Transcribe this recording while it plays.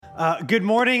Good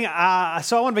morning. So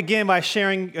I want to begin by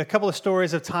sharing a couple of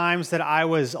stories of times that I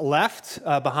was left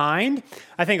behind.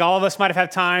 I think all of us might have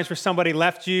had times where somebody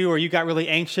left you or you got really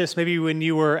anxious, maybe when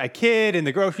you were a kid in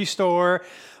the grocery store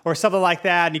or something like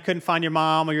that, and you couldn't find your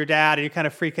mom or your dad, and you're kind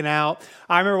of freaking out.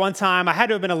 I remember one time, I had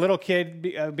to have been a little kid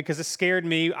because it scared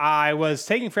me. I was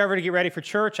taking forever to get ready for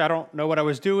church. I don't know what I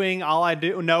was doing. All I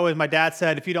do know is my dad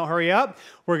said, if you don't hurry up,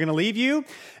 we're going to leave you.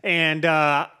 And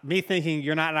me thinking,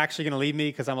 you're not actually going to leave me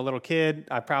because I'm a little kid.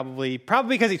 I probably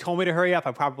because he told me to hurry up,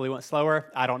 I probably went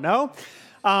slower. I don't know.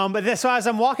 So as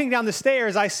I'm walking down the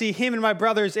stairs, I see him and my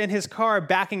brothers in his car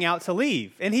backing out to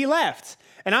leave. And he left.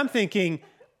 And I'm thinking,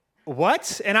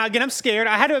 what? And again, I'm scared.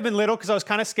 I had to have been little because I was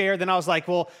kind of scared. Then I was like,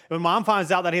 well, when mom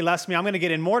finds out that he left me, I'm going to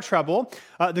get in more trouble.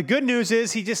 The good news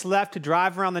is he just left to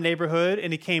drive around the neighborhood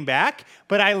and he came back.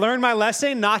 But I learned my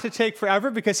lesson not to take forever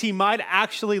because he might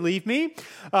actually leave me.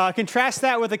 Contrast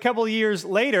that with a couple of years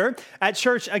later at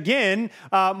church again.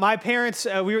 My parents,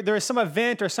 there was some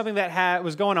event or something that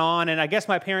was going on. And I guess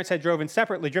my parents had driven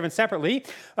separately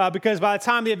because by the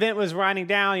time the event was winding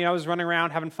down, I was running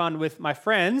around having fun with my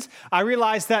friends. I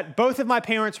realized that both of my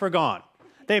parents were gone.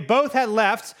 They both had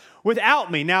left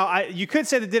without me. Now, you could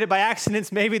say they did it by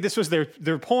accidents. Maybe this was their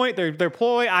point, their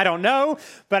ploy. I don't know.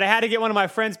 But I had to get one of my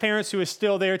friend's parents who was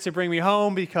still there to bring me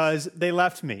home because they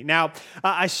left me. Now,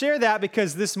 I share that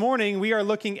because this morning we are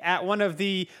looking at one of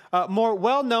the more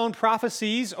well-known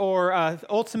prophecies or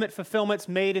ultimate fulfillments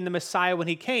made in the Messiah when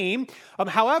he came.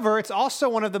 However, it's also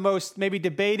one of the most maybe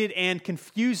debated and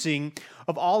confusing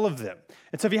of all of them.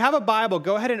 And so if you have a Bible,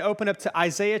 go ahead and open up to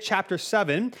Isaiah chapter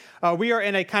 7. We are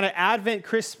in a kind of Advent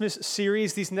Christmas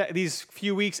series these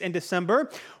few weeks in December,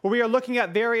 where we are looking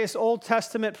at various Old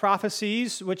Testament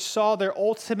prophecies which saw their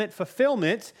ultimate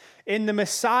fulfillment in the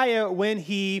Messiah when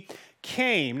he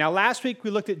came. Now, last week we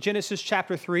looked at Genesis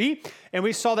chapter 3, and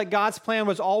we saw that God's plan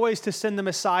was always to send the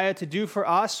Messiah to do for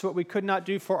us what we could not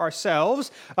do for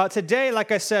ourselves. Today,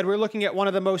 like I said, we're looking at one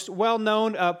of the most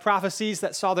well-known prophecies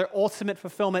that saw their ultimate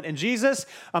fulfillment in Jesus.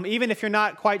 Even if you're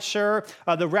not quite sure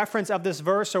the reference of this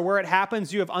verse or where it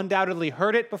happens, you have undoubtedly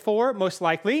heard it before, most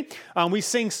likely. We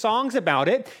sing songs about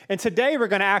it, and today we're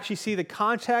going to actually see the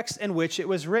context in which it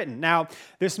was written. Now,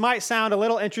 this might sound a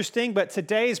little interesting, but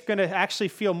today is going to actually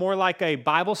feel more like a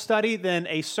Bible study than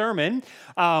a sermon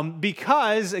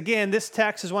because, again, this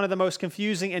text is one of the most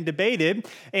confusing and debated.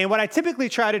 And what I typically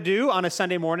try to do on a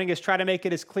Sunday morning is try to make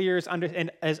it as clear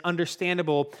and as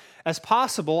understandable as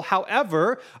possible.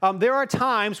 However, there are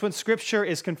times when Scripture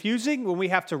is confusing, when we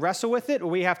have to wrestle with it,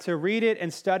 when we have to read it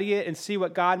and study it and see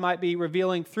what God might be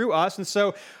revealing through us. And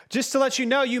so just to let you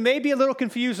know, you may be a little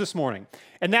confused this morning,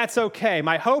 and that's okay.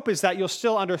 My hope is that you'll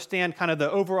still understand kind of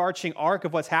the overarching arc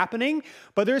of what's happening,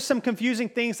 but there's some confusing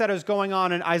things that is going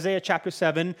on in Isaiah chapter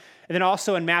 7, and then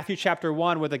also in Matthew chapter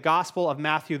 1, where the Gospel of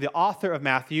Matthew, the author of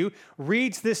Matthew,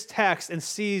 reads this text and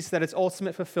sees that its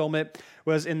ultimate fulfillment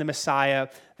was in the Messiah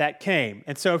that came.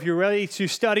 And so if you're ready to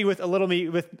study with a little bit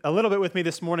with me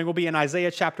this morning, we'll be in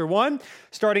Isaiah chapter 1,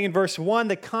 starting in verse 1.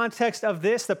 The context of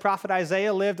this, the prophet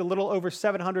Isaiah lived a little over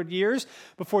 700 years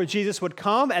before Jesus would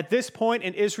come. At this point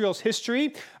in Israel's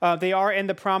history, they are in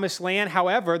the promised land.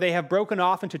 However, they have broken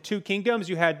off into two kingdoms.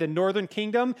 You had the northern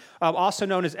kingdom, also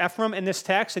known as Ephraim in this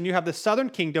text, and you have the southern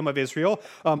kingdom of Israel,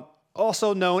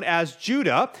 also known as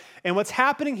Judah. And what's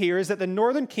happening here is that the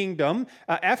northern kingdom,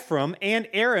 Ephraim, and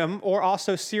Aram, or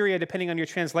also Syria, depending on your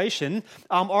translation,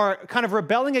 are kind of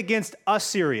rebelling against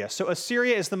Assyria. So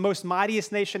Assyria is the most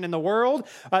mightiest nation in the world.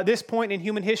 At this point in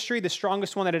human history, the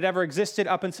strongest one that had ever existed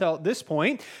up until this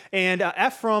point. And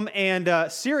Ephraim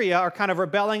and Syria are kind of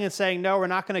rebelling and saying, no, we're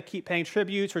not going to keep paying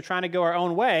tributes. We're trying to go our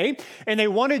own way. And they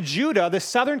wanted Judah, the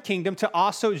southern kingdom, to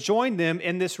also join them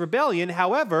in this rebellion.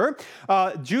 However,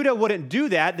 Judah wouldn't do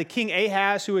that. The king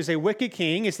Ahaz, who is a wicked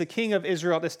king, is the king of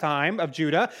Israel at this time, of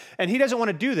Judah, and he doesn't want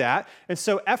to do that. And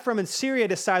so Ephraim and Syria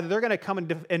decide that they're going to come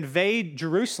and invade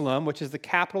Jerusalem, which is the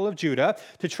capital of Judah,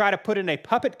 to try to put in a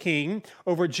puppet king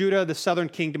over Judah, the southern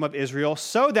kingdom of Israel,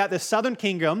 so that the southern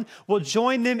kingdom will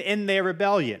join them in their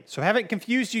rebellion. So I haven't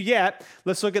confused you yet.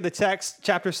 Let's look at the text,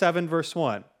 chapter 7, verse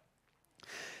 1.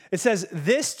 It says,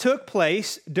 this took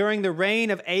place during the reign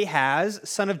of Ahaz,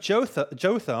 son of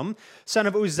Jotham, son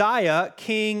of Uzziah,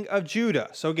 king of Judah.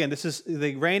 So again, this is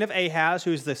the reign of Ahaz,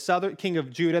 who is the southern king of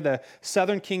Judah, the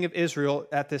southern king of Israel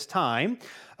at this time.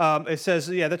 It says,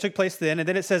 that took place then. And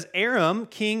then it says, Aram,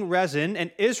 king Rezin,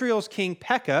 and Israel's king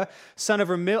Pekah, son of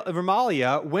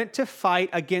Remaliah, went to fight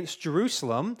against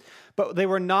Jerusalem, but they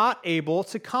were not able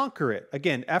to conquer it.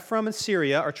 Again, Ephraim and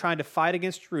Syria are trying to fight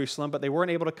against Jerusalem, but they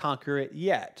weren't able to conquer it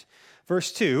yet.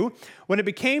 Verse 2, when it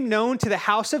became known to the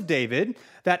house of David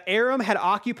that Aram had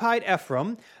occupied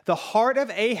Ephraim, the heart of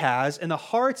Ahaz and the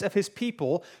hearts of his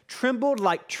people trembled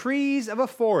like trees of a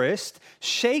forest,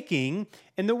 shaking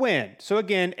in the wind. So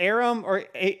again, Aram, or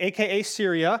aka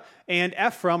Syria, and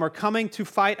Ephraim are coming to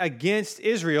fight against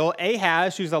Israel.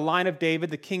 Ahaz, who's the line of David,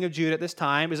 the king of Judah at this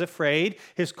time, is afraid.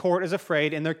 His court is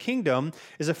afraid, and their kingdom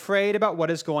is afraid about what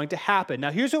is going to happen.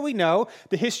 Now, here's what we know,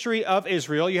 the history of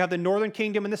Israel. You have the northern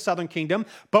kingdom and the southern kingdom.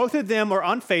 Both of them are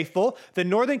unfaithful. The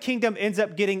northern kingdom ends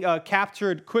up getting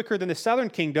captured quicker than the southern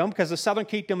kingdom because the southern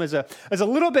kingdom is a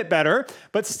little bit better,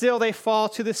 but still they fall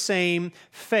to the same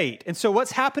fate. And so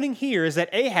what's happening here is that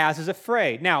Ahaz is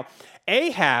afraid. Now,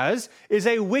 Ahaz is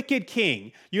a wicked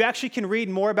king. You actually can read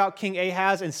more about King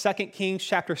Ahaz in 2 Kings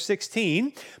chapter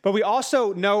 16, but we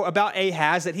also know about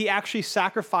Ahaz that he actually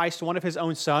sacrificed one of his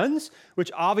own sons,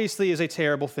 which obviously is a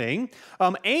terrible thing,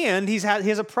 and he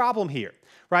has a problem here.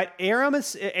 Right, Aram,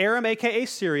 aka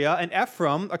Syria, and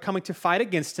Ephraim are coming to fight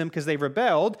against him because they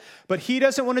rebelled, but he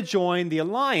doesn't want to join the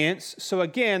alliance. So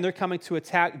again, they're coming to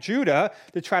attack Judah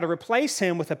to try to replace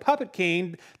him with a puppet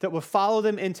king that will follow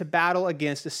them into battle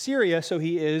against Assyria. So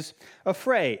he is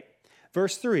afraid.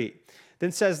 Verse 3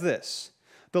 then says this: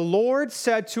 the Lord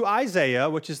said to Isaiah,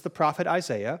 which is the prophet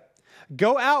Isaiah,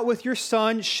 "Go out with your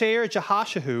son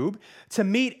Shear-Jahashahub to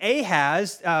meet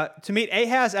Ahaz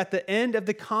at the end of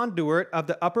the conduit of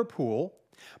the upper pool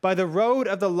by the road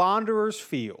of the launderer's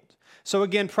field." So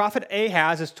again, prophet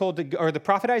Ahaz is told to, or the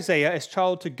prophet Isaiah is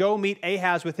told to go meet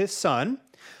Ahaz with his son.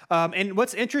 And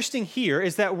what's interesting here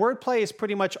is that wordplay is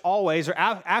pretty much always, or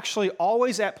actually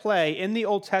always at play in the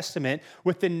Old Testament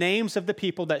with the names of the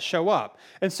people that show up.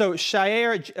 And so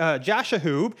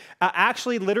Shear-Jahashahub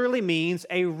actually literally means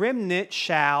a remnant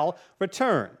shall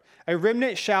return. A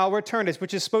remnant shall return,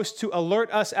 which is supposed to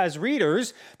alert us as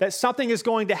readers that something is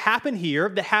going to happen here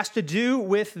that has to do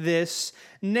with this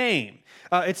name.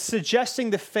 It's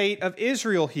suggesting the fate of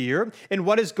Israel here and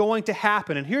what is going to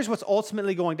happen. And here's what's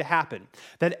ultimately going to happen: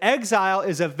 that exile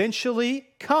is eventually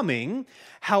coming.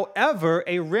 However,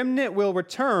 a remnant will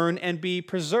return and be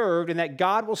preserved, and that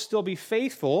God will still be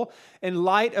faithful in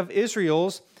light of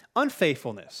Israel's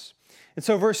unfaithfulness. And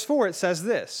so verse 4, it says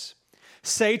this: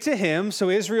 say to him, so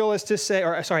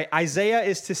Isaiah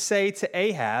is to say to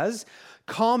Ahaz,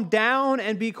 "Calm down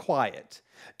and be quiet.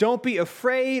 Don't be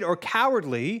afraid or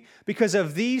cowardly because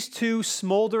of these two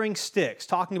smoldering sticks,"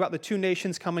 talking about the two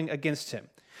nations coming against him.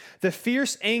 "The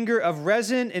fierce anger of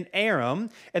Rezin and Aram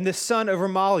and the son of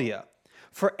Remaliah.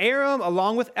 For Aram,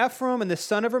 along with Ephraim and the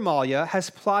son of Remaliah,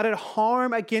 has plotted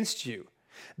harm against you.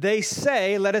 They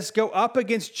say, 'Let us go up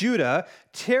against Judah,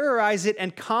 terrorize it,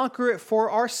 and conquer it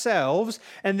for ourselves,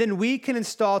 and then we can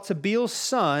install Tabel's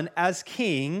son as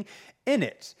king in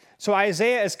it.'" So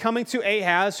Isaiah is coming to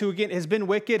Ahaz, who again has been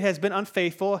wicked, has been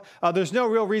unfaithful. There's no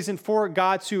real reason for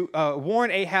God to warn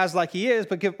Ahaz like he is,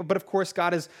 but of course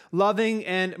God is loving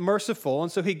and merciful.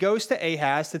 And so he goes to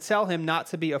Ahaz to tell him not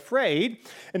to be afraid,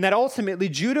 and that ultimately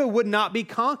Judah would not be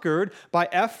conquered by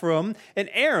Ephraim and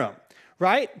Aram.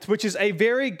 Right? Which is a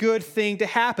very good thing to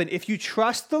happen. If you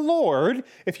trust the Lord,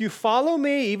 if you follow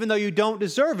me, even though you don't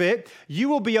deserve it, you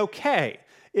will be okay.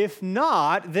 If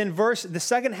not, then the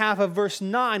second half of verse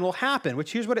 9 will happen,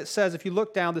 which here's what it says if you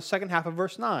look down the second half of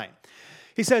verse 9.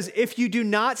 He says, "If you do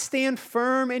not stand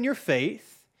firm in your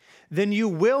faith, then you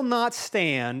will not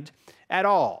stand at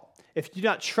all. If you do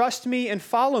not trust me and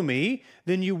follow me,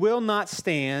 then you will not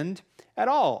stand at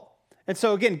all." And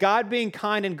so again, God being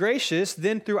kind and gracious,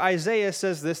 then through Isaiah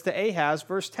says this to Ahaz,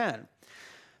 verse 10.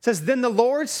 It says, "Then the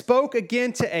Lord spoke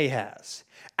again to Ahaz,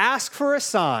 'Ask for a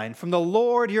sign from the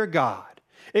Lord your God.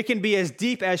 It can be as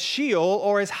deep as Sheol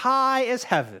or as high as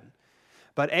heaven.'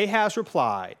 But Ahaz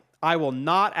replied, 'I will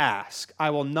not ask.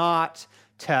 I will not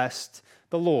test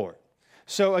the Lord.'"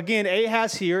 So again,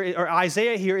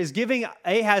 Isaiah here is giving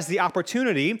Ahaz the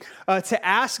opportunity to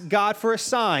ask God for a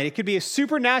sign. It could be as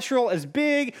supernatural, as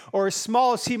big, or as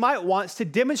small as he might want, to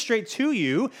demonstrate to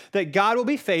you that God will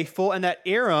be faithful and that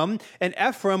Aram and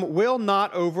Ephraim will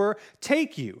not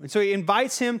overtake you. And so he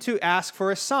invites him to ask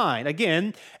for a sign.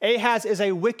 Again, Ahaz is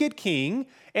a wicked king,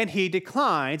 and he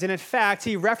declines. And in fact,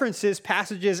 he references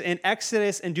passages in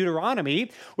Exodus and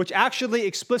Deuteronomy, which actually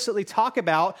explicitly talk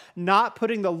about not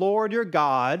putting the Lord your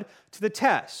God to the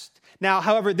test. Now,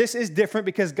 however, this is different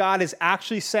because God is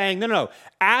actually saying, no,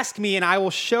 ask me and I will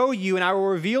show you and I will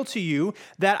reveal to you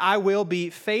that I will be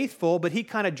faithful. But he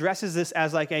kind of dresses this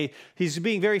as he's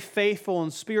being very faithful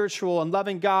and spiritual and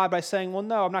loving God by saying, well,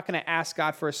 no, I'm not going to ask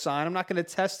God for a sign. I'm not going to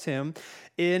test him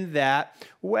in that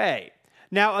way.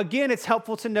 Now, again, it's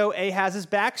helpful to know Ahaz's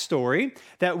backstory,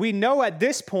 that we know at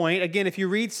this point, again, if you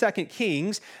read 2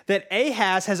 Kings, that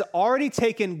Ahaz has already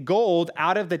taken gold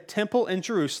out of the temple in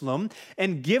Jerusalem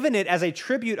and given it as a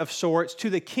tribute of sorts to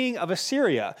the king of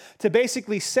Assyria, to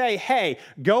basically say, hey,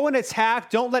 go and attack,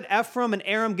 don't let Ephraim and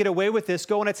Aram get away with this,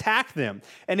 go and attack them.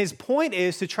 And his point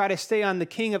is to try to stay on the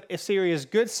king of Assyria's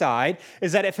good side,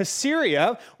 is that if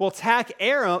Assyria will attack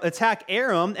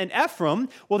Aram and Ephraim,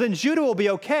 well, then Judah will be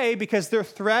okay because their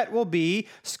threat will be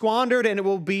squandered and it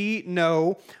will be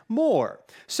no more.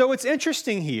 So it's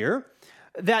interesting here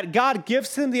that God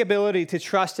gives them the ability to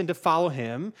trust and to follow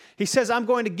him. He says, I'm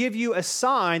going to give you a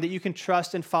sign that you can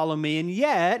trust and follow me. And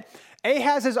yet,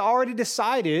 Ahaz has already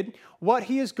decided what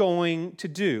he is going to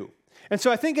do. And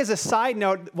so I think as a side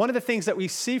note, one of the things that we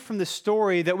see from the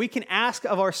story that we can ask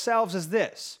of ourselves is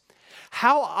this: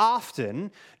 how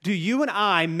often do you and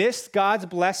I miss God's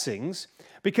blessings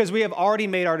because we have already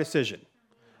made our decision?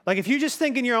 Like if you just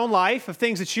think in your own life of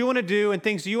things that you want to do and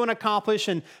things that you want to accomplish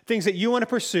and things that you want to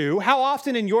pursue, how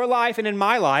often in your life and in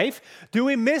my life do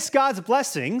we miss God's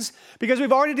blessings because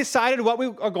we've already decided what we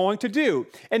are going to do?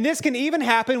 And this can even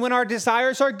happen when our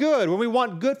desires are good, when we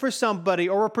want good for somebody,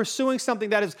 or we're pursuing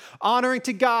something that is honoring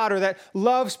to God, or that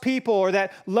loves people, or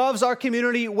that loves our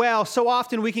community well. So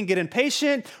often we can get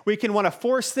impatient, we can want to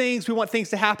force things, we want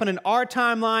things to happen in our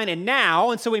timeline and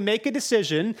now, and so we make a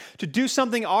decision to do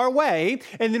something our way,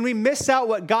 and then we miss out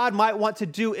what God might want to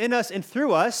do in us and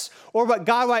through us, or what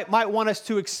God might want us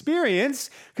to experience,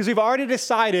 because we've already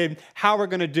decided how we're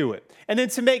going to do it. And then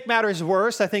to make matters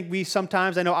worse, I think we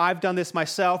sometimes, I know I've done this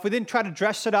myself, we then try to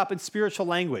dress it up in spiritual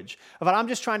language about I'm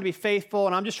just trying to be faithful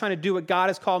and I'm just trying to do what God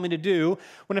has called me to do,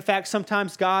 when in fact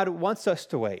sometimes God wants us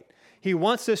to wait. He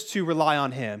wants us to rely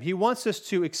on him. He wants us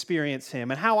to experience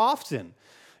him. And how often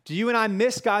do you and I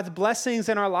miss God's blessings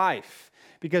in our life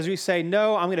because we say,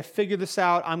 no, I'm going to figure this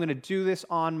out, I'm going to do this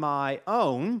on my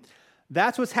own?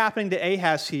 That's what's happening to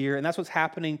Ahaz here, and that's what's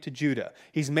happening to Judah.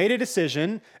 He's made a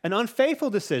decision, an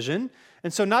unfaithful decision,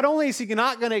 and so not only is he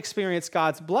not going to experience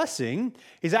God's blessing,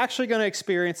 he's actually going to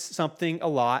experience something a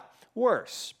lot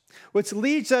worse. Which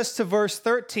leads us to verse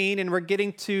 13, and we're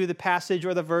getting to the passage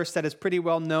or the verse that is pretty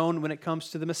well known when it comes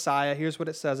to the Messiah. Here's what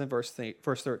it says in verse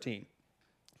 13.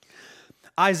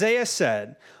 Isaiah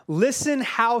said, listen,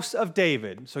 house of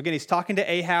David. So again, he's talking to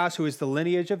Ahaz, who is the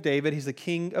lineage of David. He's the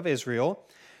king of Israel.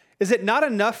 Is it not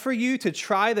enough for you to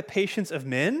try the patience of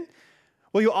men?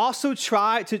 Will you also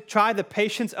try the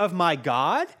patience of my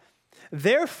God?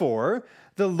 Therefore,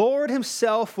 the Lord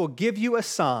himself will give you a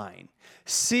sign.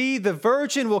 See, the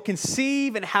virgin will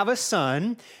conceive and have a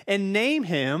son and name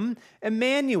him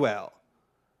Emmanuel.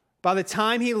 By the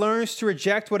time he learns to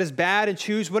reject what is bad and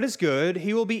choose what is good,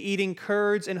 he will be eating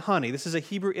curds and honey. This is a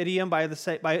Hebrew idiom by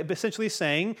essentially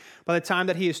saying by the time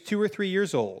that he is 2 or 3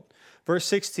 years old. Verse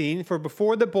 16, for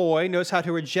before the boy knows how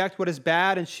to reject what is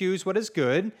bad and choose what is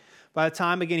good, by the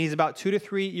time, again, he's about 2 to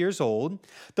 3 years old,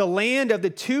 the land of the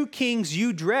 2 kings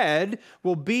you dread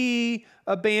will be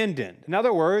abandoned. In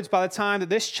other words, by the time that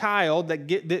this child,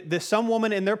 some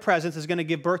woman in their presence is going to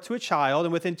give birth to a child,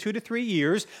 and within 2 to 3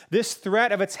 years, this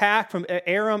threat of attack from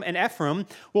Aram and Ephraim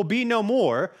will be no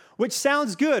more, which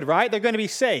sounds good, right? They're going to be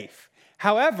safe.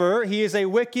 However, he is a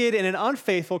wicked and an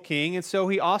unfaithful king, and so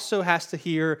he also has to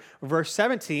hear verse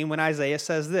 17 when Isaiah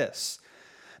says this.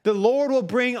 The Lord will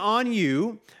bring on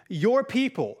you, your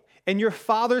people, and your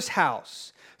father's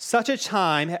house, such a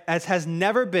time as has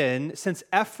never been since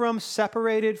Ephraim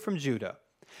separated from Judah.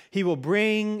 He will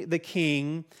bring the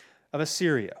king of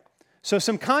Assyria. So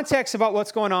some context about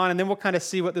what's going on, and then we'll kind of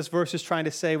see what this verse is trying to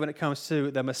say when it comes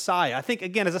to the Messiah. I think,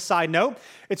 again, as a side note,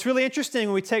 it's really interesting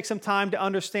when we take some time to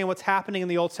understand what's happening in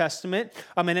the Old Testament.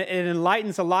 And it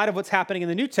enlightens a lot of what's happening in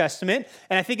the New Testament.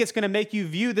 And I think it's going to make you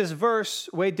view this verse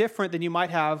way different than you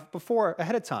might have before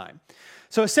ahead of time.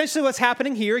 So essentially what's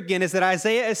happening here, again, is that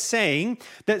Isaiah is saying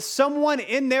that someone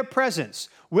in their presence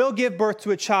will give birth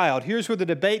to a child. Here's where the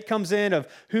debate comes in of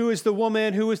who is the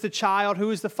woman, who is the child,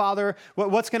 who is the father,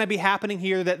 what's going to be happening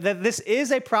here. That this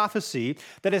is a prophecy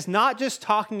that is not just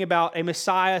talking about a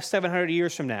Messiah 700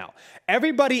 years from now.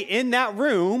 Everybody in that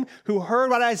room who heard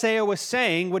what Isaiah was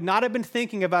saying would not have been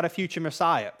thinking about a future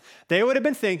Messiah. They would have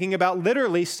been thinking about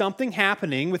literally something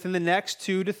happening within the next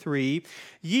 2 to 3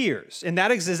 years. And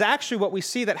that is actually what we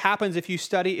see that happens if you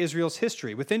study Israel's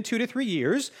history. Within 2 to 3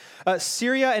 years,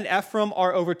 Syria and Ephraim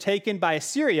are overtaken by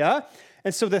Assyria,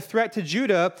 And so the threat to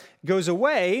Judah goes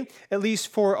away, at least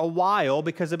for a while,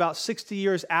 because about 60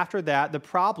 years after that, the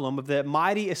problem of the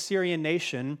mighty Assyrian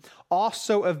nation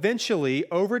also eventually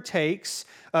overtakes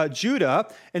Judah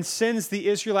and sends the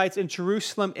Israelites in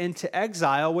Jerusalem into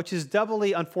exile, which is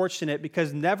doubly unfortunate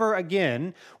because never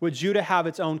again would Judah have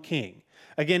its own king.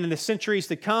 Again, in the centuries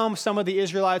to come, some of the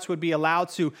Israelites would be allowed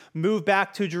to move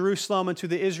back to Jerusalem and to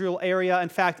the Israel area. In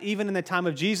fact, even in the time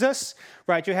of Jesus,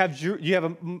 right, you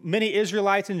have many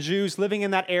Israelites and Jews living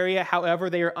in that area. However,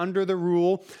 they are under the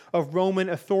rule of Roman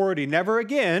authority. Never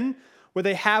again would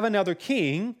they have another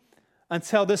king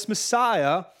until this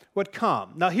Messiah would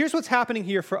come. Now, here's what's happening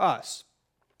here for us.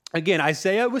 Again,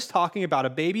 Isaiah was talking about a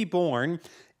baby born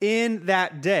in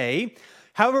that day.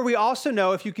 However, we also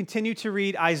know, if you continue to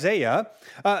read Isaiah,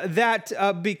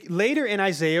 later in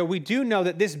Isaiah, we do know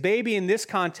that this baby in this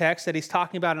context that he's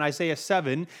talking about in Isaiah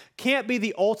 7 can't be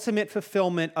the ultimate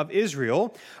fulfillment of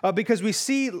Israel, because we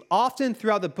see often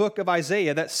throughout the book of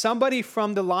Isaiah that somebody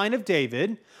from the line of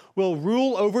David will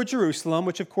rule over Jerusalem,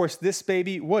 which of course this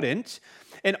baby wouldn't,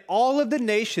 and all of the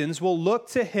nations will look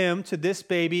to him, to this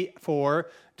baby, for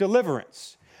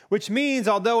deliverance. Which means,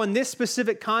 although in this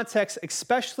specific context,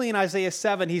 especially in Isaiah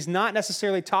 7, he's not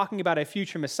necessarily talking about a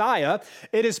future Messiah,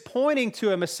 it is pointing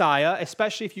to a Messiah,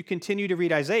 especially if you continue to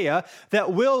read Isaiah,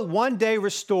 that will one day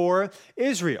restore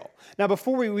Israel. Now,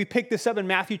 before we pick this up in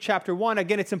Matthew chapter 1,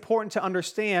 again, it's important to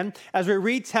understand as we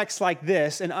read texts like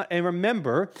this and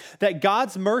remember that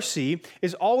God's mercy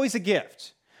is always a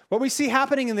gift. What we see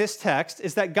happening in this text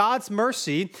is that God's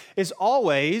mercy is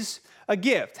always a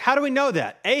gift. How do we know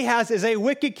that? Ahaz is a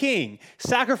wicked king,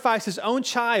 sacrificed his own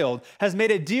child, has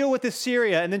made a deal with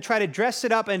Assyria, and then tried to dress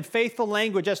it up in faithful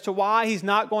language as to why he's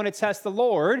not going to test the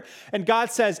Lord. And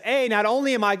God says, not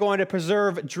only am I going to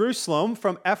preserve Jerusalem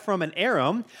from Ephraim and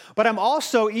Aram, but I'm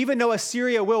also, even though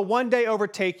Assyria will one day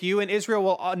overtake you and Israel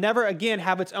will never again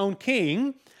have its own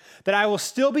king, that I will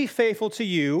still be faithful to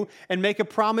you and make a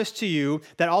promise to you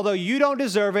that although you don't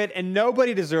deserve it and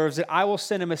nobody deserves it, I will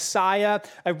send a Messiah,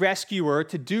 a rescuer,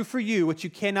 to do for you what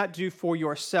you cannot do for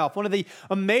yourself. One of the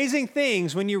amazing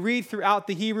things when you read throughout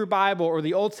the Hebrew Bible or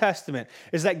the Old Testament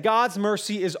is that God's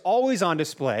mercy is always on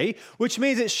display, which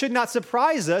means it should not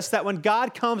surprise us that when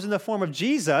God comes in the form of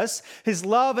Jesus, his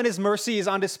love and his mercy is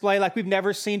on display like we've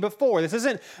never seen before. This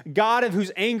isn't God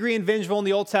who's angry and vengeful in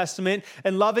the Old Testament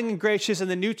and loving and gracious in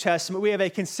the New Testament. We have a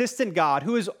consistent God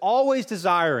who is always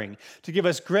desiring to give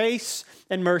us grace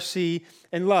and mercy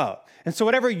and love. And so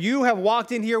whatever you have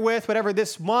walked in here with, whatever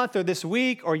this month or this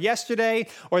week or yesterday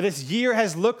or this year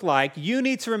has looked like, you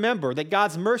need to remember that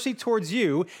God's mercy towards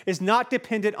you is not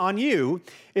dependent on you.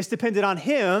 It's dependent on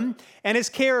him and his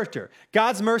character.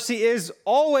 God's mercy is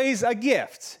always a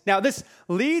gift. Now, this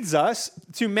leads us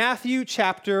to Matthew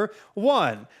chapter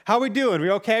 1. How are we doing? We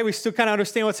okay? We still kind of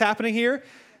understand what's happening here?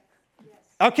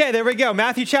 Okay, there we go.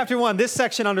 Matthew chapter 1. This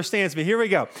section understands me. Here we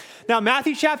go. Now,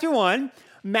 Matthew chapter 1,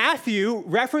 Matthew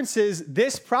references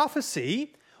this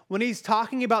prophecy when he's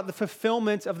talking about the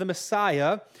fulfillment of the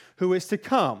Messiah who is to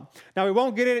come. Now, we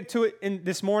won't get into it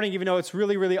this morning, even though it's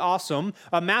really, really awesome.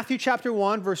 Matthew chapter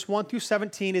 1, verse 1 through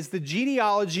 17 is the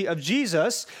genealogy of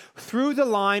Jesus through the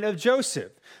line of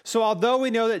Joseph. So although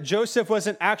we know that Joseph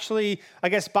wasn't actually,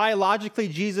 biologically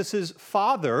Jesus'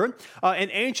 father, in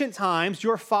ancient times,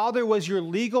 your father was your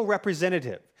legal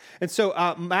representative. And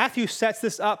so Matthew sets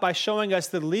this up by showing us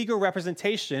the legal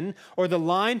representation or the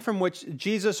line from which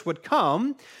Jesus would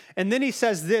come. And then he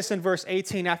says this in verse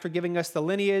 18, after giving us the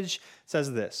lineage,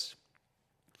 says this: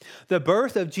 "The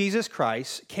birth of Jesus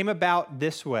Christ came about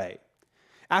this way.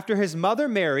 After his mother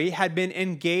Mary had been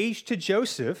engaged to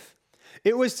Joseph,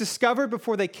 it was discovered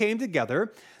before they came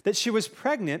together that she was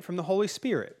pregnant from the Holy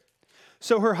Spirit.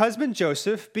 So her husband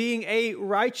Joseph, being a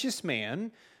righteous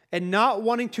man and not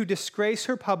wanting to disgrace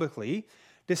her publicly,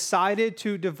 decided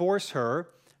to divorce her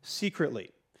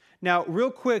secretly." Now, real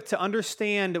quick, to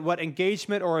understand what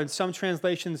engagement, or in some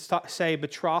translations say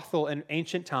betrothal in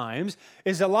ancient times,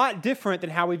 is a lot different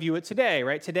than how we view it today,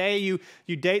 right? Today, you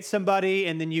date somebody,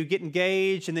 and then you get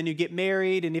engaged, and then you get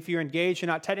married, and if you're engaged, you're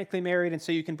not technically married, and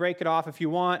so you can break it off if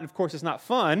you want. And of course, it's not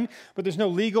fun, but there's no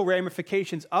legal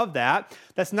ramifications of that.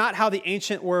 That's not how the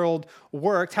ancient world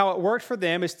worked. How it worked for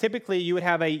them is typically you would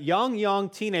have a young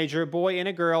teenager, boy and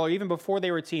a girl, or even before they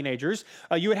were teenagers,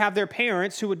 you would have their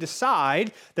parents who would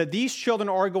decide that these children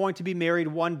are going to be married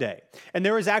one day. And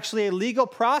there is actually a legal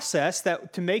process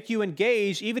that to make you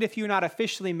engage, even if you're not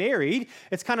officially married.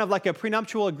 It's kind of like a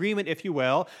prenuptial agreement, if you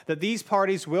will, that these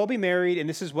parties will be married and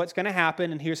this is what's going to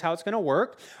happen and here's how it's going to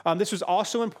work. This was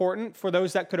also important for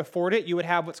those that could afford it. You would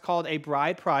have what's called a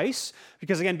bride price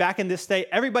because, again, back in this day,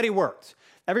 everybody worked.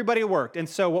 Everybody worked. And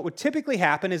so what would typically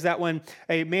happen is that when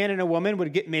a man and a woman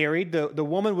would get married, the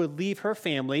woman would leave her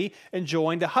family and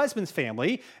join the husband's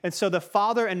family. And so the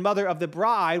father and mother of the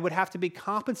bride would have to be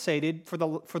compensated for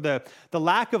the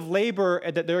lack of labor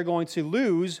that they're going to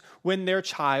lose when their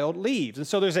child leaves. And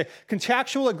so there's a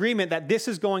contractual agreement that this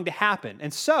is going to happen.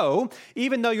 And so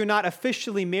even though you're not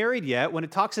officially married yet, when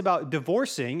it talks about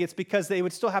divorcing, it's because they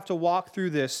would still have to walk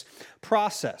through this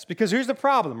process. Because here's the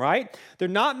problem, right? They're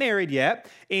not married yet.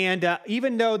 And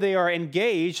even though they are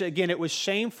engaged, again, it was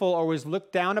shameful or was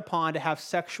looked down upon to have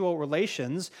sexual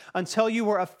relations until you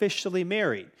were officially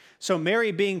married. So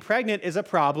Mary being pregnant is a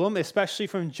problem, especially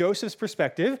from Joseph's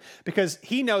perspective, because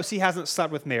he knows he hasn't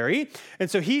slept with Mary. And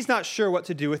so he's not sure what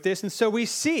to do with this. And so we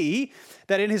see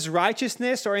that in his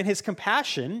righteousness or in his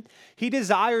compassion, he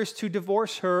desires to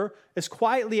divorce her as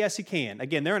quietly as he can.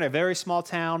 Again, they're in a very small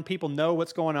town. People know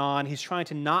what's going on. He's trying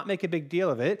to not make a big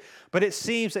deal of it. But it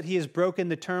seems that he has broken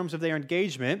the terms of their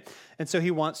engagement. And so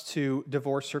he wants to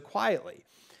divorce her quietly.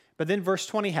 But then verse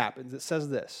 20 happens. It says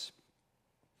this.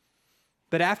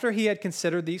 But after he had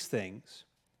considered these things,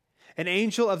 an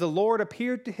angel of the Lord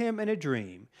appeared to him in a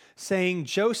dream, saying,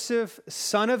 Joseph,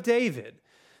 son of David,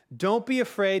 don't be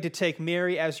afraid to take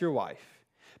Mary as your wife,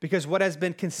 because what has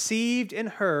been conceived in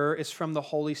her is from the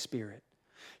Holy Spirit.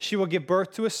 She will give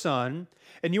birth to a son,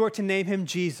 and you are to name him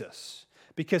Jesus,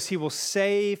 because he will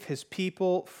save his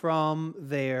people from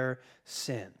their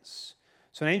sins.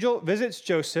 So an angel visits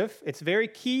Joseph. It's very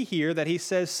key here that he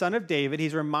says son of David.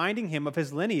 He's reminding him of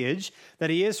his lineage, that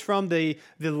he is from the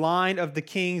line of the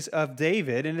kings of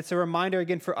David. And it's a reminder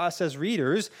again for us as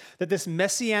readers that this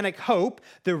messianic hope,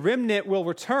 the remnant will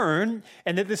return,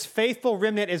 and that this faithful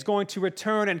remnant is going to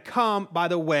return and come by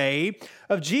the way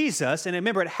of Jesus. And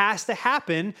remember, it has to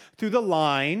happen through the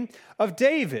line of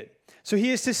David. So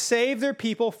he is to save their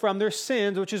people from their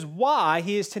sins, which is why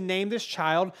he is to name this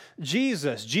child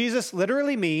Jesus. Jesus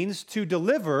literally means to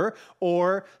deliver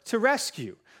or to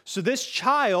rescue. So this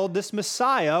child, this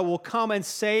Messiah, will come and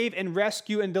save and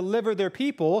rescue and deliver their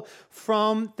people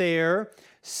from their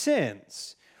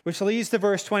sins, which leads to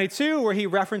verse 22, where he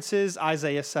references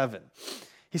Isaiah 7.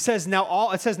 He says, now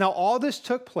all this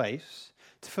took place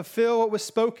to fulfill what was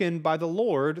spoken by the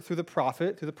Lord through the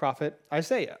prophet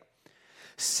Isaiah.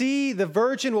 See, the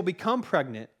virgin will become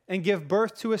pregnant and give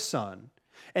birth to a son,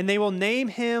 and they will name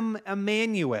him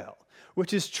Emmanuel,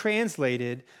 which is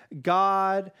translated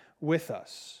God with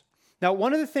us. Now,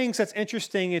 one of the things that's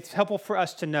interesting, it's helpful for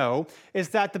us to know, is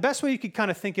that the best way you could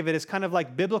kind of think of it is kind of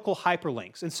like biblical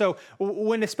hyperlinks. And so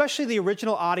when especially the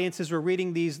original audiences were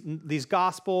reading these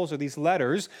gospels or these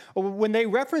letters, when they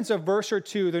reference a verse or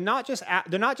two, they're not just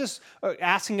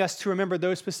asking us to remember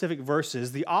those specific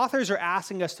verses. The authors are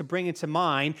asking us to bring into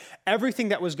mind everything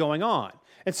that was going on.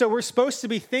 And so we're supposed to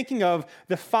be thinking of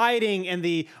the fighting and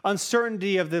the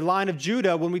uncertainty of the line of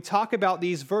Judah when we talk about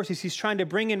these verses. He's trying to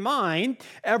bring in mind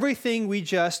everything we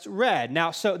just read.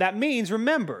 Now, so that means,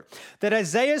 remember, that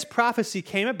Isaiah's prophecy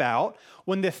came about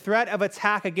when the threat of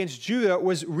attack against Judah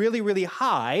was really, really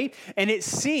high, and it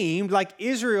seemed like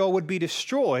Israel would be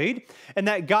destroyed, and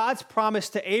that God's promise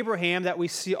to Abraham that we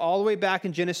see all the way back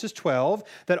in Genesis 12,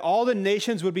 that all the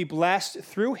nations would be blessed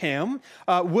through him,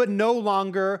 would no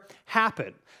longer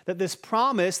happen. That this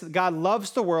promise that God loves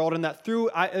the world and that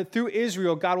through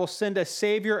Israel, God will send a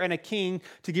savior and a king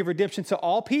to give redemption to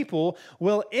all people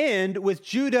will end with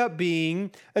Judah being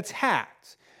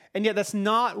attacked. And yet that's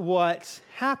not what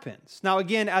happens. Now,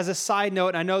 again, as a side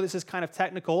note, I know this is kind of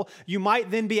technical, you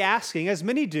might then be asking, as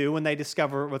many do when they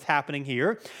discover what's happening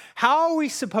here, how are we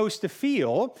supposed to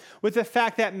feel with the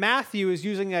fact that Matthew is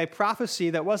using a prophecy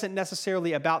that wasn't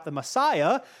necessarily about the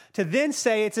Messiah to then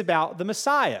say it's about the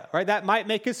Messiah, right? That might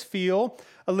make us feel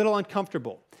a little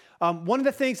uncomfortable. One of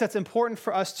the things that's important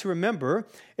for us to remember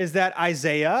is that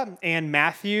Isaiah and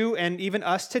Matthew and even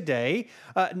us today,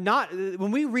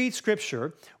 when we read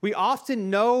Scripture, we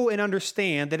often know and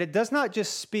understand that it does not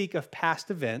just speak of past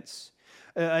events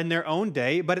in their own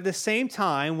day, but at the same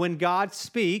time, when God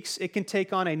speaks, it can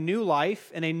take on a new life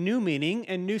and a new meaning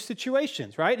and new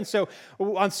situations, right? And so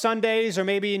on Sundays or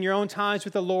maybe in your own times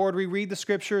with the Lord, we read the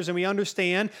Scriptures and we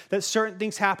understand that certain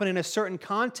things happen in a certain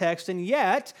context, and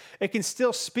yet it can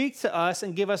still speak to us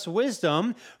and give us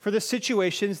wisdom for the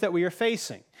situations that we are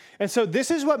facing. And so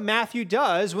this is what Matthew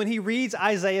does when he reads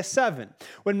Isaiah 7.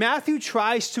 When Matthew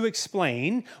tries to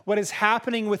explain what is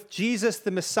happening with Jesus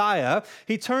the Messiah,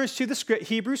 he turns to the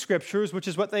Hebrew Scriptures, which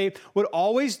is what they would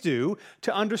always do,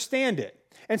 to understand it.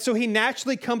 And so he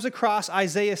naturally comes across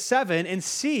Isaiah 7 and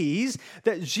sees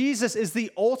that Jesus is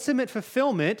the ultimate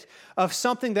fulfillment of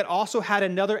something that also had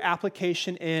another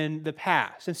application in the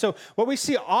past. And so what we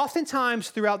see oftentimes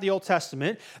throughout the Old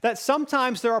Testament, that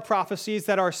sometimes there are prophecies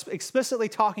that are explicitly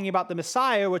talking about the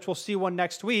Messiah, which we'll see one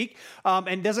next week,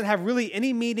 and doesn't have really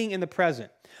any meaning in the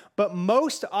present. But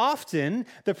most often,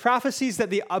 the prophecies that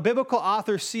the biblical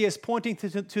authors see as pointing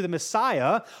to the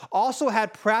Messiah also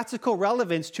had practical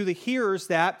relevance to the hearers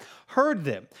that heard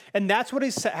them. And that's what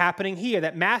is happening here,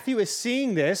 that Matthew is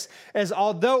seeing this as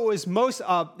although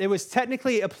it was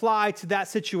technically applied to that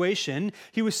situation,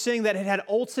 he was seeing that it had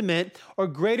ultimate or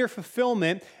greater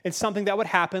fulfillment in something that would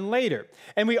happen later.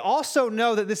 And we also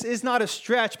know that this is not a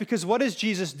stretch because what does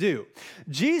Jesus do?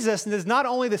 Jesus is not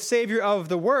only the Savior of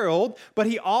the world, but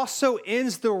he also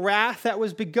ends the wrath that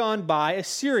was begun by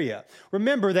Assyria.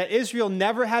 Remember that Israel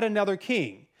never had another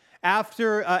king.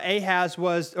 After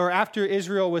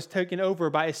Israel was taken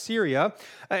over by Assyria.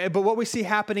 But what we see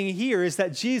happening here is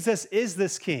that Jesus is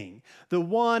this king, the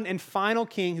one and final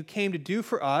king who came to do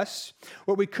for us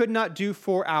what we could not do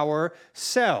for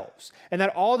ourselves. And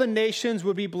that all the nations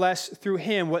would be blessed through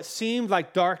him. What seemed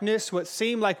like darkness, what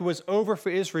seemed like it was over for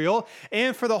Israel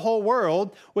and for the whole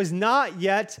world was not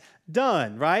yet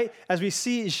done, right? As we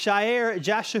see Sha'er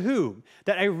Jashahub,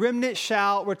 that a remnant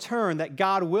shall return, that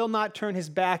God will not turn his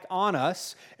back on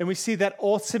us. And we see that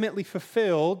ultimately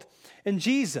fulfilled in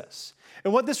Jesus.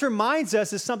 And what this reminds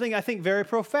us is something I think very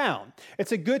profound.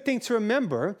 It's a good thing to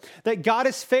remember that God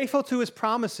is faithful to his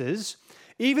promises,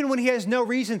 even when he has no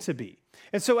reason to be.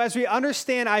 And so as we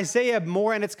understand Isaiah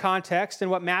more in its context and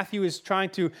what Matthew is trying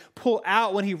to pull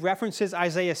out when he references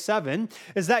Isaiah 7,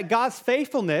 is that God's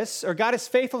faithfulness, or God is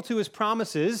faithful to his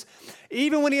promises,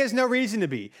 even when he has no reason to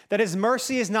be. That his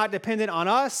mercy is not dependent on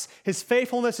us. His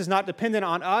faithfulness is not dependent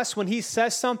on us. When he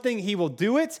says something, he will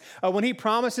do it. When he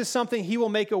promises something, he will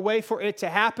make a way for it to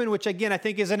happen, which again, I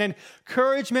think is an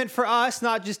encouragement for us,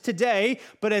 not just today,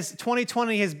 but as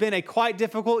 2020 has been a quite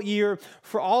difficult year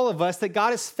for all of us, that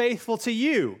God is faithful to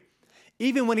you,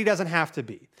 even when he doesn't have to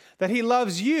be. That he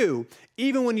loves you,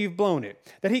 even when you've blown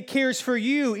it. That he cares for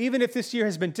you, even if this year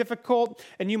has been difficult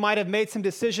and you might have made some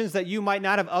decisions that you might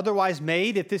not have otherwise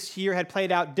made if this year had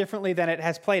played out differently than it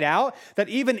has played out. That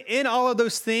even in all of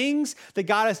those things, that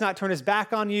God has not turned his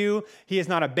back on you. He has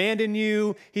not abandoned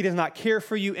you. He does not care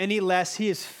for you any less. He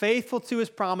is faithful to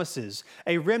his promises.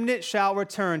 A remnant shall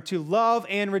return to love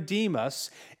and redeem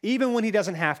us, even when he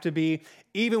doesn't have to be,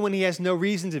 even when he has no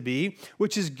reason to be,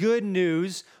 which is good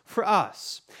news for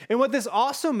us. And what this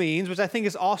also means, which I think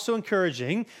is also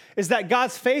encouraging, is that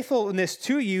God's faithfulness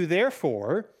to you,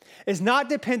 therefore, is not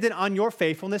dependent on your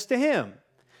faithfulness to him.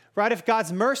 Right? If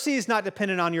God's mercy is not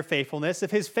dependent on your faithfulness, if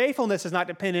his faithfulness is not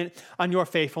dependent on your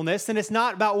faithfulness, then it's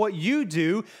not about what you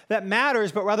do that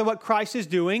matters, but rather what Christ is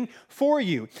doing for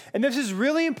you. And this is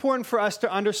really important for us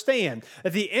to understand.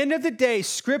 At the end of the day,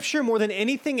 Scripture, more than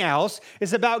anything else,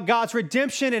 is about God's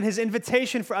redemption and his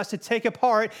invitation for us to take a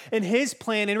part in his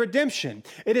plan in redemption.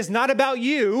 It is not about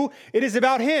you, it is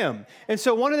about him. And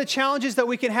so one of the challenges that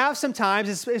we can have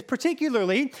sometimes is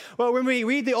particularly, well, when we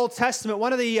read the Old Testament,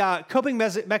 one of the coping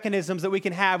mechanisms that we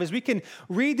can have is we can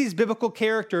read these biblical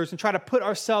characters and try to put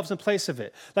ourselves in place of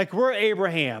it. Like we're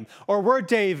Abraham, or we're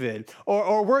David,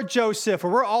 or we're Joseph,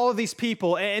 or we're all of these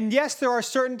people. And yes, there are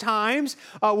certain times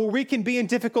where we can be in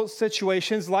difficult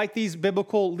situations like these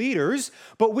biblical leaders,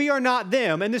 but we are not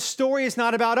them. And this story is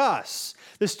not about us.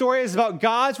 The story is about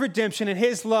God's redemption and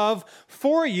his love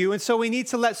for you. And so we need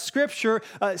to let Scripture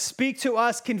speak to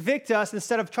us, convict us,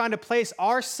 instead of trying to place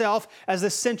ourselves as the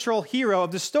central hero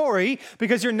of the story,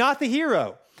 because you're not the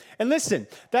hero. And listen,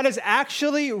 that is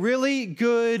actually really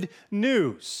good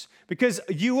news, because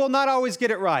you will not always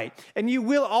get it right, and you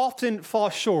will often fall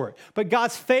short. But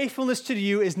God's faithfulness to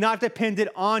you is not dependent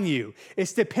on you.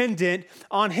 It's dependent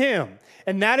on him.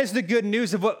 And that is the good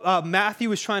news of what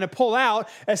Matthew is trying to pull out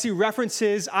as he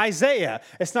references Isaiah.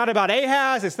 It's not about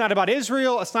Ahaz. It's not about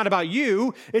Israel. It's not about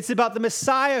you. It's about the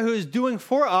Messiah who is doing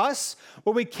for us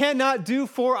what we cannot do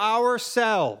for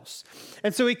ourselves.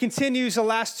 And so he continues, the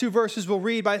last two verses we'll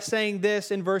read by saying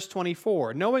this in verse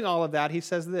 24. Knowing all of that, he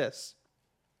says this.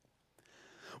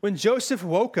 When Joseph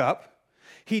woke up,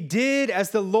 he did as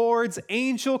the Lord's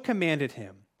angel commanded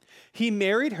him. He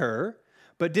married her,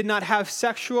 but did not have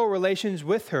sexual relations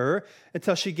with her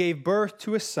until she gave birth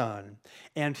to a son,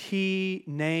 and he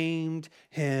named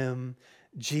him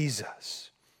Jesus.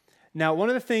 Now, one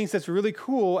of the things that's really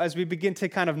cool as we begin to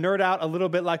kind of nerd out a little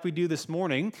bit like we do this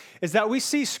morning is that we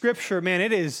see Scripture, man,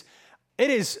 it is It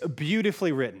is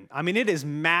beautifully written. I mean, it is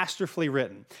masterfully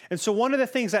written. And so one of the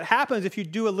things that happens if you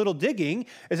do a little digging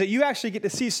is that you actually get to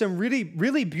see some really,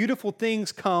 really beautiful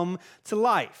things come to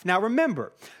life. Now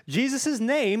remember, Jesus'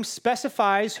 name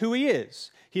specifies who he is.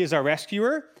 He is our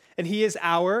rescuer, and he is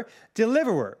our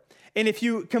deliverer. And if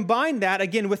you combine that,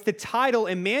 again, with the title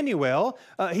Emmanuel,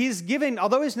 he's given,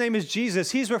 although his name is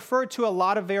Jesus, he's referred to a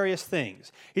lot of various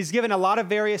things. He's given a lot of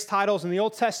various titles in the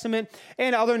Old Testament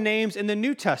and other names in the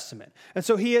New Testament. And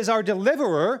so he is our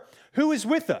deliverer who is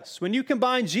with us. When you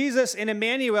combine Jesus and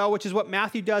Emmanuel, which is what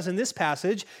Matthew does in this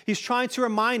passage, he's trying to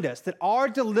remind us that our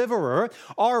deliverer,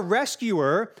 our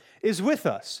rescuer, is with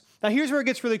us. Now, here's where it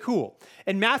gets really cool.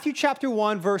 In Matthew chapter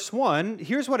 1, verse 1,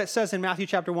 here's what it says in Matthew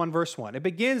chapter 1, verse 1. It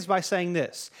begins by saying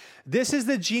this. This is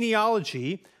the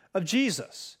genealogy of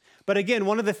Jesus. But again,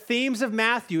 one of the themes of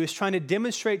Matthew is trying to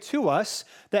demonstrate to us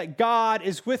that God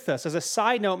is with us. As a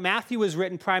side note, Matthew was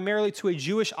written primarily to a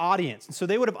Jewish audience, and so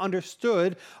they would have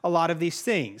understood a lot of these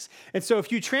things. And so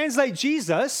if you translate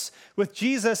Jesus with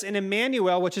Jesus and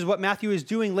Emmanuel, which is what Matthew is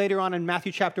doing later on in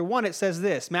Matthew chapter 1, it says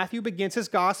this. Matthew begins his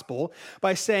gospel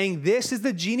by saying, this is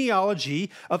the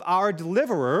genealogy of our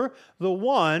deliverer, the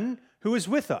one who is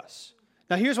with us.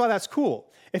 Now here's why that's cool.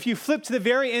 If you flip to the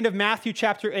very end of Matthew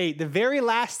chapter 8, the very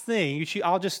last thing,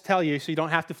 I'll just tell you so you don't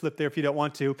have to flip there if you don't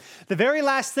want to. The very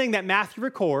last thing that Matthew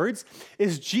records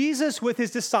is Jesus with his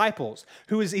disciples,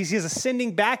 he's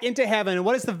ascending back into heaven. And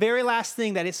what is the very last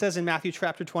thing that it says in Matthew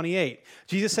chapter 28?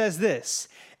 Jesus says this,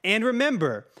 and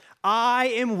remember, I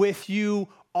am with you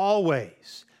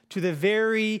always to the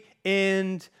very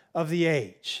end of the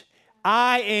age.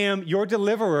 I am your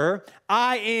deliverer.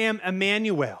 I am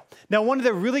Emmanuel. Now, one of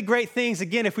the really great things,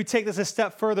 again, if we take this a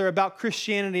step further about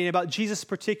Christianity and about Jesus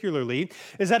particularly,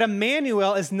 is that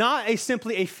Emmanuel is not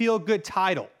simply a feel-good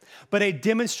title, but a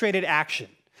demonstrated action.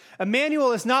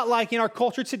 Emmanuel is not like in our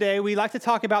culture today, we like to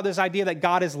talk about this idea that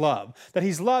God is love, that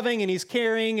he's loving and he's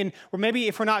caring, or maybe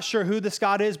if we're not sure who this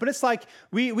God is, but it's like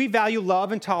we value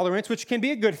love and tolerance, which can be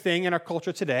a good thing in our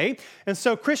culture today. And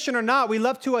so Christian or not, we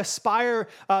love to aspire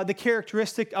the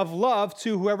characteristic of love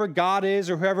to whoever God is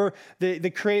or whoever the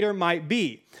creator might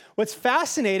be. What's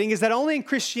fascinating is that only in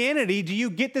Christianity do you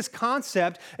get this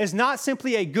concept as not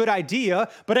simply a good idea,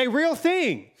 but a real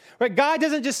thing. Right? God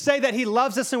doesn't just say that he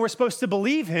loves us and we're supposed to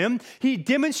believe him. He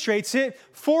demonstrates it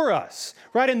for us.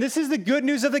 Right? And this is the good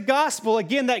news of the gospel.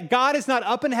 Again, that God is not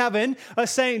up in heaven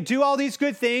saying, do all these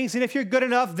good things, and if you're good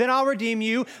enough, then I'll redeem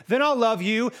you, then I'll love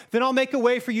you, then I'll make a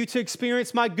way for you to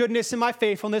experience my goodness and my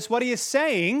faithfulness. What he is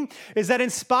saying is that in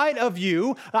spite of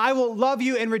you, I will love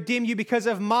you and redeem you because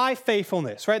of my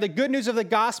faithfulness. Right? The good news of the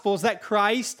gospel is that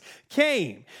Christ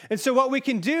came. And so what we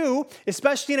can do,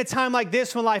 especially in a time like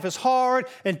this when life is hard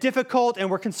and difficult and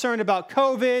we're concerned about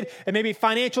COVID and maybe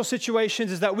financial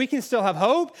situations, is that we can still have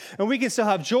hope and we can still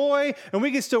have joy and we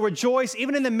can still rejoice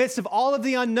even in the midst of all of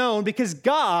the unknown because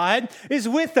God is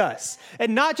with us.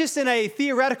 And not just in a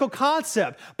theoretical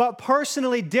concept, but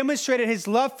personally demonstrated his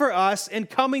love for us and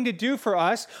coming to do for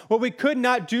us what we could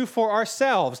not do for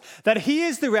ourselves. That he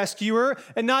is the rescuer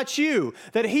and not you.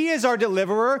 That he is our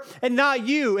deliverer and not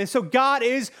you. And so God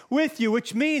is with you,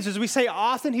 which means, as we say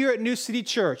often here at New City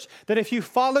Church, that if you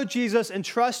follow Jesus and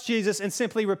trust Jesus and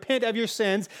simply repent of your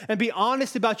sins and be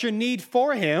honest about your need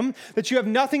for him, that you have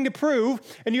nothing to prove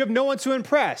and you have no one to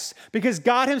impress because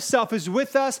God himself is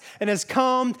with us and has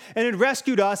come and has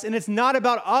rescued us. And it's not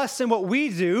about us and what we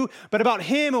do, but about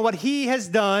him and what he has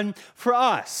done for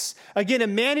us. Again,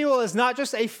 Emmanuel is not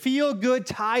just a feel-good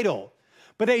title,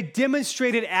 but a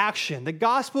demonstrated action. The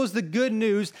gospel is the good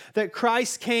news that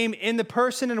Christ came in the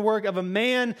person and work of a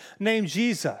man named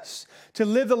Jesus to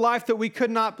live the life that we could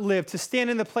not live, to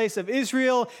stand in the place of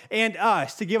Israel and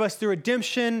us, to give us the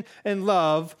redemption and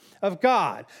love of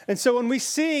God. And so when we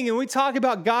sing and we talk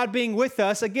about God being with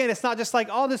us, again, it's not just like,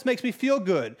 oh, this makes me feel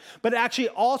good, but it actually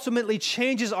ultimately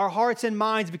changes our hearts and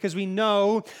minds because we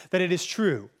know that it is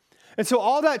true. And so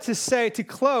all that to say, to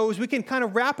close, we can kind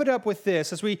of wrap it up with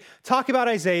this as we talk about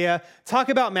Isaiah, talk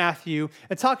about Matthew,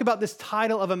 and talk about this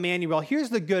title of Emmanuel. Here's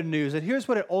the good news, and here's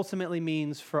what it ultimately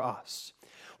means for us.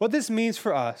 What this means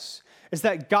for us is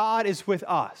that God is with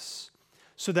us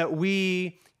so that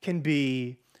we can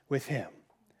be with him.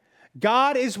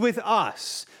 God is with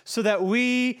us so that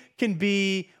we can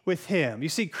be with him. You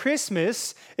see,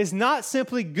 Christmas is not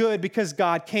simply good because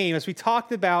God came. As we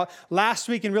talked about last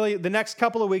week and really the next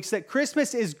couple of weeks, that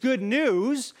Christmas is good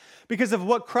news because of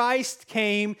what Christ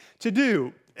came to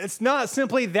do. It's not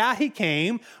simply that he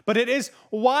came, but it is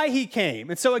why he came.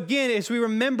 And so again, as we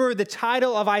remember the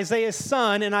title of Isaiah's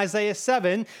son in Isaiah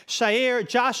 7, Sha'er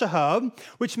Jashahub,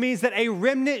 which means that a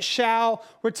remnant shall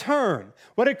return.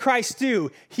 What did Christ do?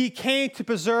 He came to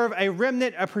preserve a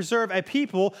remnant, preserve a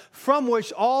people from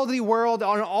which all the world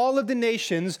and all of the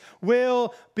nations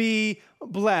will be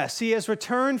blessed. He has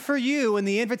returned for you, and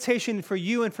the invitation for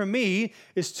you and for me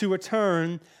is to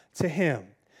return to him.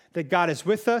 That God is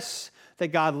with us, that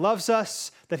God loves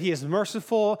us, that he is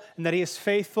merciful, and that he is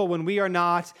faithful when we are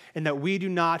not, and that we do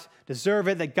not deserve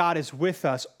it, that God is with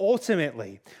us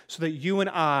ultimately so that you and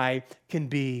I can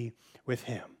be with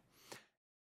him.